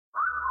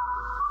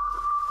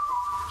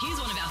Here's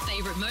one of our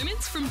favourite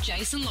moments from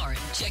Jason Lauren.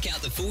 Check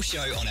out the full show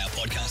on our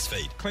podcast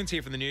feed. Clint's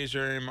here from the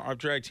newsroom. I've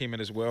dragged him in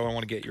as well. I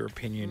want to get your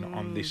opinion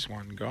on this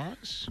one,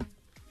 guys.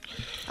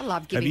 I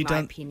love giving my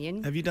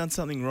opinion. Have you done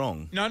something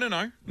wrong? No.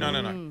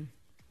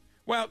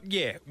 Well,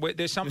 yeah,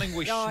 there's something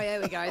we Oh,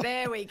 there we go.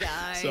 There we go.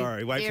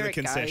 Sorry, wait Here for the it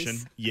concession.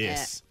 goes.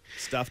 Yes.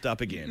 Stuffed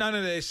up again. No,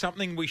 there's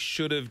something we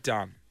should have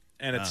done,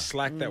 and it's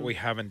slack that we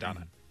haven't done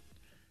it.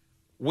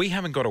 We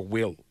haven't got a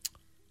will.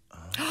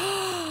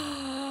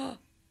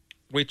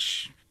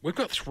 Which, we've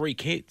got 3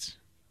 kids.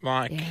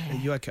 Like, Are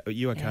you okay?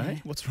 Yeah.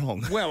 What's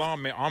wrong? well,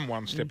 I'm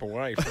one step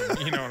away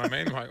from, you know what I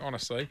mean? Like,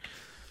 honestly.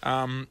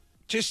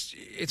 Just,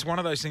 it's one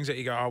of those things that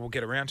you go, we'll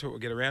get around to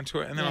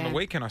it. And then on the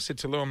weekend, I said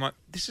to Lou, I'm like,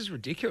 this is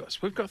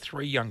ridiculous. We've got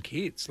 3 young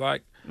kids.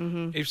 Like,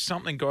 if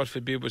something, God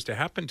forbid, was to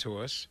happen to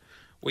us,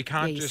 we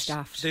can't you're just,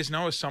 stuffed. there's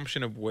no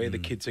assumption of where the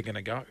kids are going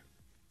to go.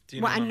 Do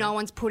you know Well, what I and no mean?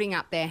 one's putting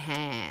up their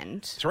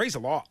hand. 3's a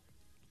lot.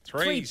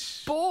 3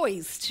 Three's.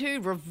 boys, too.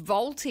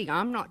 Revolting.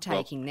 I'm not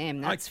taking them,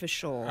 that's for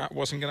sure. I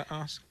wasn't going to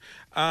ask.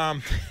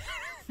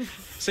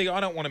 See, I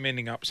don't want them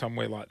ending up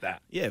somewhere like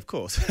that. Yeah, of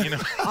course. You know,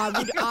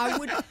 I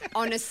would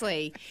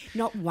honestly,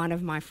 not one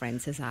of my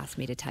friends has asked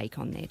me to take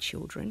on their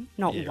children.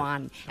 Not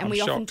one. And I'm we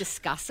often shocked.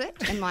 discuss it.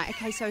 And like,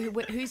 okay, so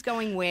who's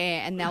going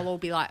where? And they'll all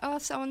be like, oh,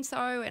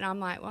 so-and-so. And I'm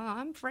like, well,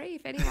 I'm free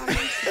if anyone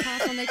wants to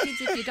pass on their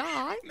kids if you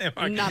die.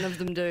 None of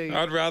them do.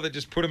 I'd rather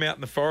just put him out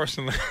in the forest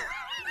and let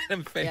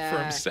him fend for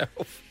Yeah.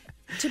 himself.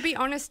 To be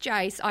honest,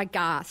 Jace, I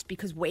gasped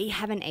because we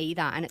haven't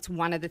either, and it's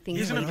one of the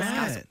things Isn't we it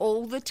discuss bad?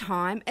 all the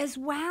time as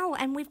well.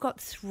 And we've got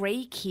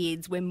 3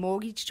 kids. We're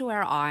mortgaged to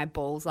our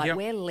eyeballs. Like, Yep.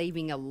 we're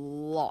leaving a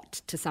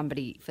lot to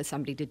somebody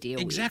to deal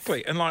with.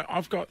 Exactly. And like,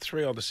 I've got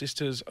 3 older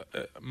sisters.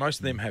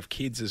 Most of them have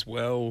kids as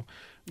well.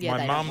 Yeah, My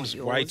they don't mum's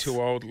want way yours.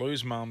 too old.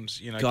 Lou's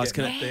mum's, Guys,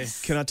 getting up there.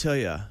 Yes. Can I tell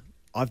you,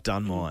 I've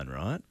done mine,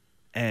 right?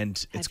 And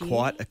it's Have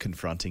quite you? a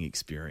confronting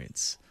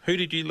experience. Who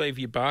did you leave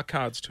your bar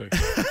cards to?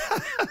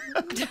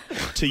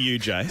 To you,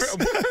 Jace.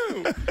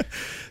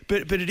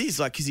 But it is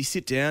like, because you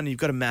sit down and you've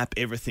got to map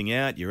everything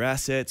out, your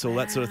assets, all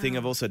that sort of thing.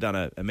 I've also done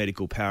a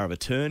medical power of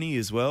attorney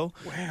as well.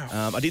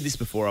 Wow. I did this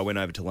before I went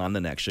over to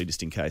London, actually,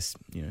 just in case,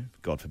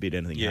 God forbid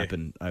anything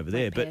happened over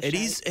there. But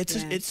it's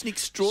an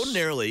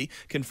extraordinarily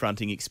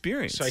confronting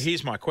experience. So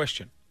here's my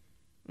question.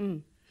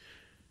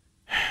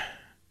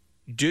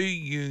 Do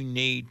you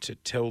need to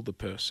tell the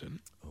person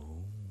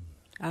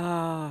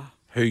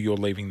who you're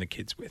leaving the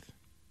kids with?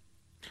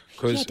 Yeah,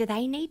 Because do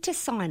they need to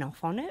sign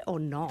off on it or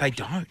not? they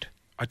don't.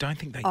 I don't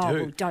think they Oh,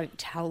 do. well, don't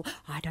tell.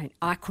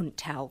 I couldn't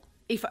tell.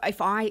 If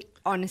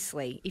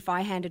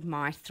I handed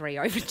my 3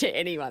 over to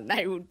anyone,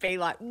 they would be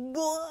like,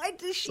 "Why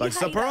does she Like, hate us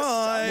so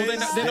surprise! Well, they're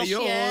not much?"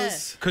 Yeah.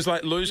 yours. Because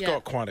like Lou's Yeah.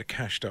 got quite a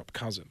cashed up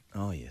cousin.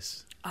 Oh,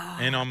 yes.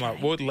 And I'm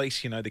like, well, at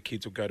least, the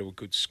kids will go to a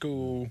good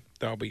school.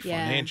 They'll be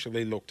Yeah.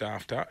 financially looked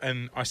after.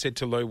 And I said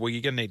to Lou, well,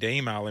 you're going to need to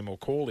email him or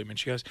call him. And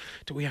she goes,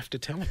 do we have to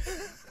tell him?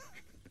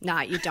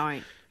 No, you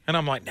don't. And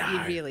I'm like, no.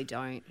 You really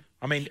don't.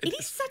 I mean, It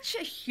is such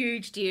a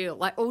huge deal.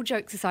 Like, all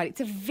jokes aside,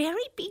 it's a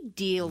very big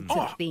deal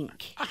to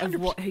think of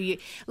who you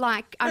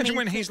like. imagine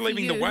when he's for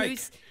leaving the you, wake.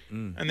 who's-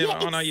 And they're Yeah,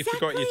 like, oh, no, you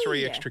forgot your 3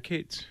 exactly. extra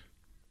kids.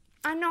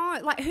 I know.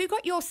 Like, who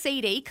got your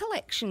CD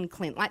collection,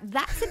 Clint? Like,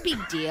 that's a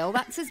big deal.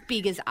 That's as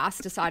big as us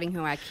deciding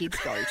who our kids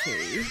go to.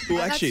 Well,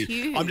 Like, that's actually,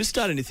 huge. I'm just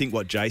starting to think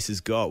what Jace has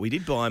got. We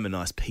did buy him a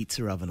nice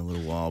pizza oven a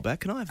little while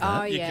back. Can I have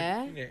that? Oh, You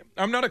yeah. can-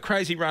 I'm not a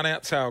crazy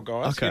run-out sale,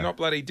 guys. Okay. You're not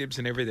bloody dibs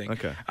and everything.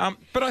 Okay.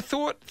 But I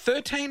thought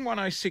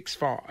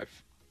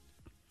 131065,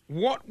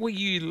 what were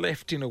you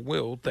left in a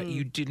will that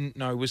you didn't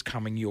know was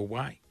coming your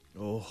way?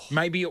 Oh.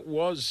 Maybe it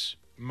was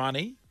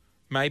money.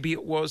 Maybe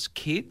it was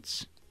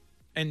kids.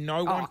 And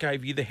no one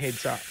gave you the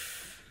heads up.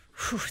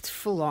 Whew, it's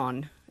full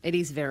on. It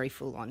is very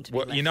full on to be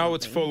Well, left you know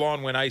it's something. full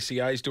on when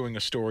ACA's doing a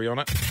story on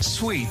it.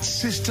 Sweet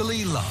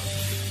sisterly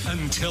love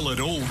until it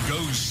all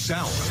goes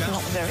south.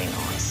 Not very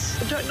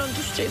nice. I don't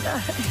understand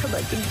how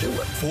they can do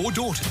it. 4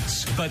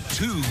 daughters, but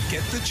 2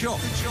 get the job.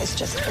 It's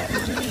just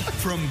getting me.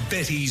 From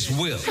Betty's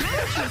will.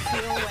 How did you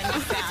feel when you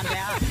found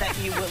out that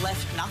you were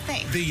left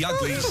nothing? The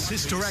Ugly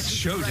Sister Act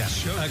Showdown.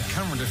 A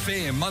current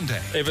affair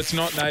Monday. If it's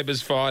not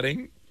neighbours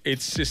fighting,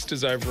 it's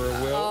sisters over a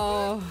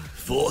will.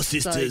 4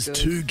 sisters, good.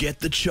 2 get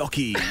the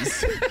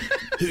chockies.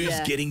 Who's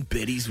Yeah. getting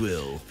Betty's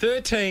will?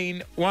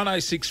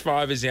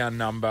 131065 is our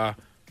number.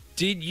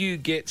 Did you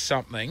get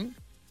something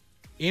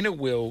in a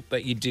will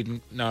that you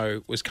didn't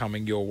know was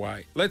coming your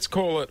way? Let's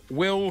call it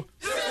Will.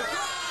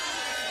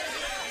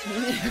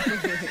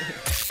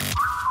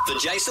 The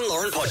Jason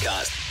Lauren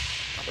Podcast.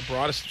 Not the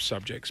brightest of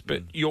subjects,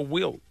 but your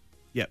will.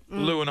 Yep.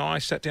 Lou and I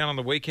sat down on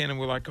the weekend and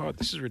we're like, God,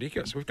 this is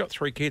ridiculous. We've got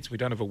 3 kids. We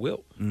don't have a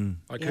will.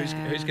 Like, who's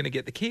going to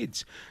get the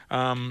kids?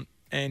 And,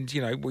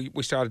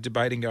 we started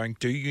debating going,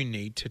 do you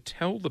need to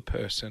tell the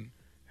person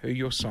who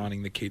you're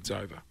signing the kids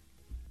over?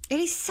 It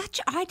is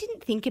I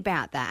didn't think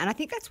about that. And I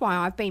think that's why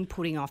I've been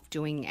putting off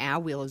doing our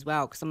will as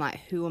well, because I'm like,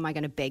 who am I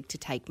going to beg to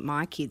take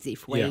my kids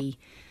if we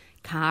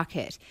cark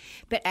it?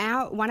 But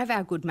one of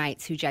our good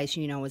mates, who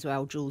Jason, you know as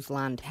well, Jules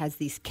Lund, has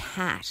this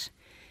cat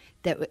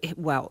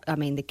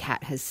the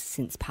cat has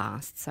since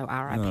passed, so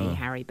R.I.P.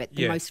 Harry. But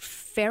the Yeah. most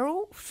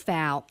feral,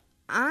 foul,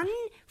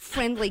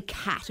 unfriendly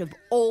cat of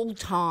all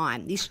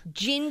time. This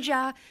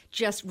ginger,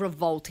 just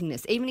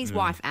revoltingness. Even his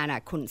wife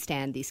Anna couldn't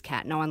stand this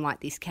cat. No one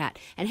liked this cat.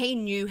 And he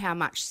knew how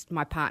much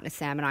my partner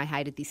Sam and I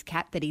hated this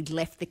cat, that he'd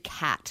left the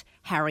cat,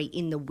 Harry,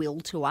 in the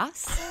will to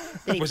us.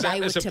 That if Was that they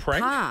were as a to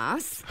prank?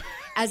 pass,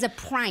 as a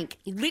prank,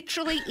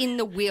 literally in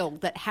the will,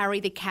 that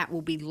Harry the cat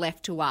will be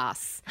left to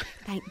us.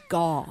 Thank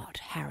God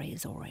Harry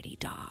has already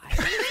died,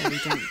 so we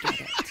don't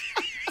get it.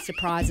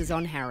 Surprises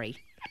on Harry.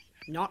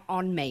 Not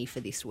on me for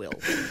this will.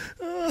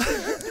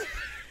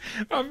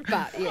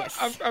 But yes.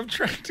 I've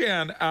tracked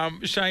down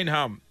Shane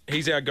Hum.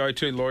 He's our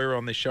go-to lawyer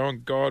on this show,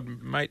 and God,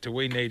 mate, do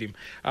we need him.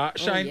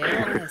 Shane,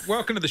 yes.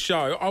 welcome to the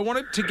show. I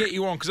wanted to get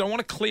you on because I want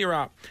to clear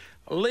up.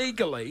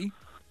 Legally,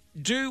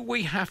 do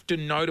we have to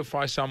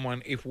notify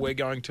someone if we're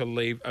going to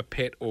leave a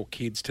pet or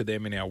kids to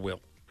them in our will?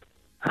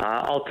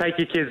 I'll take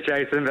your kids,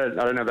 Jason, but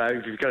I don't know about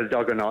if you've got a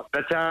dog or not.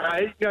 But,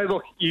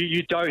 look,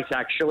 you don't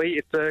actually.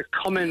 It's a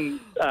common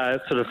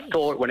sort of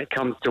thought when it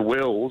comes to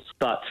wills,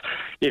 but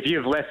if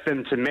you've left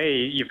them to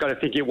me, you've got to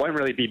think it won't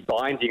really be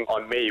binding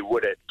on me,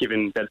 would it,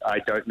 given that I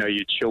don't know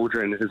your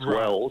children as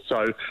well.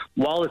 So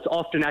while it's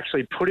often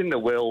actually put in the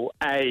will,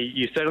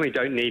 you certainly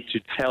don't need to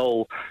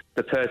tell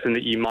the person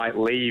that you might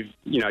leave,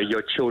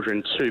 your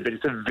children to, but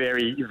it's a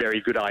very, very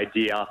good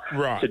idea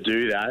to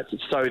do that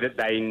so that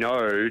they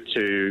know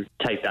to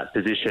take that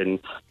position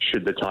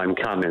should the time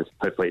come, and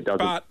hopefully it doesn't.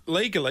 But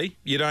legally,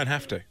 you don't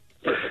have to.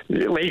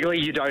 Legally,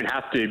 you don't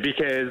have to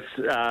because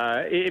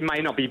it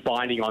may not be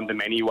binding on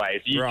them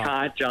anyways. You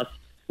can't just...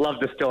 Love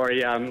the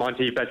story,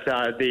 Monty, but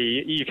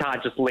you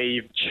can't just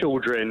leave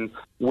children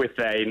with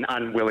an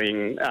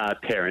unwilling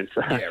parent,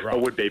 or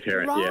would-be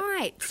parent.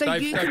 Right. Yeah. So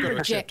you can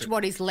reject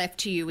what is left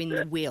to you in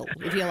the will.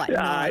 If you're like, no,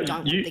 I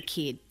don't want the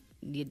kid.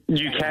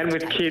 You can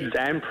with kids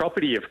and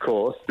property, of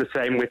course. The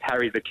same with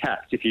Harry the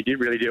cat. If you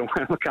really do want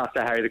to look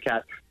after Harry the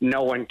cat,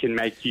 no one can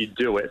make you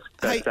do it.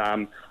 But,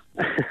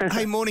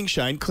 Hey, morning,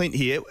 Shane. Clint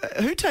here.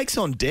 Who takes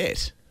on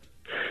debt?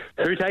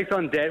 Who takes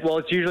on debt? Well,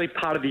 it's usually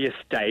part of the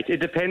estate. It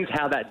depends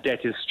how that debt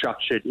is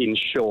structured, in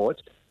short.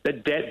 The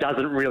debt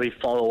doesn't really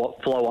flow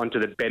onto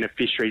the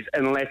beneficiaries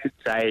unless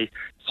it's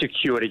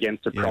secured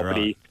against a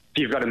property. Right.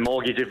 If you've got a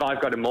mortgage, if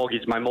I've got a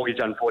mortgage, my mortgage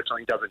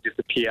unfortunately doesn't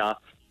disappear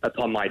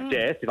upon my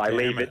death. If I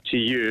leave it to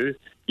you,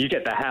 you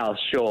get the house,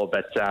 sure,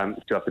 but you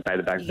still have to pay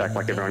the bank back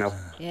like everyone else.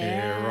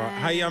 Yeah,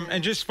 right. Hey,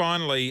 and just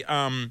finally...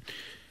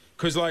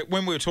 because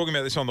when we were talking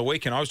about this on the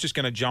weekend, I was just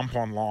going to jump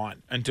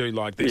online and do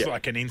there's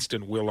an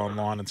instant will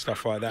online and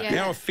stuff like that.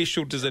 Yeah. How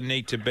official does it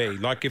need to be?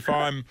 Like if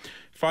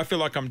I feel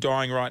like I'm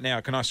dying right now,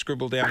 can I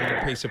scribble down on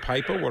a piece of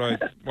paper what I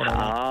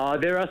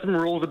want? There are some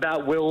rules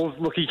about wills.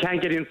 Look, you can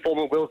get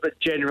informal wills, but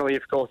generally,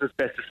 of course, it's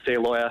best to see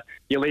a lawyer.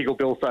 Your legal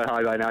bill's so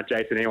high right now,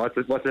 Jason. Anyway,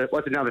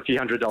 what's another few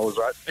 $100s,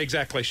 right?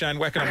 Exactly, Shane.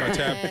 Whacking on my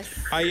tab.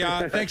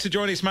 Hey, thanks for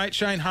joining us, mate.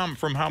 Shane Hum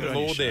from Hum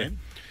Law there.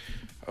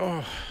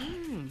 Oh.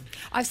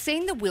 I've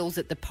seen the wills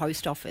at the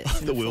post office.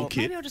 The will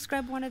kit. Maybe I'll just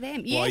grab one of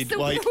them. Why are you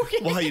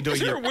doing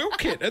Is there a will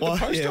kit at the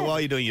post office? Why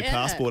are you doing your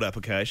passport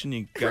application?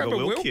 You grab a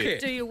will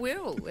kit. Do your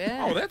will,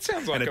 yeah. Oh, that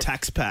sounds like and a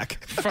tax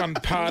pack. Fun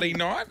party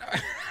night.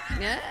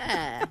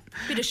 Yeah.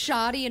 Bit of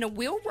shardy and a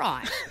will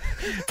right.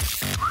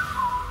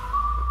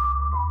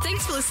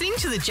 Thanks for listening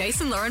to the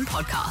Jason Lauren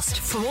podcast.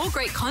 For more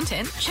great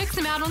content, check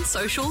them out on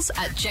socials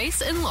at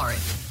Jason Lauren.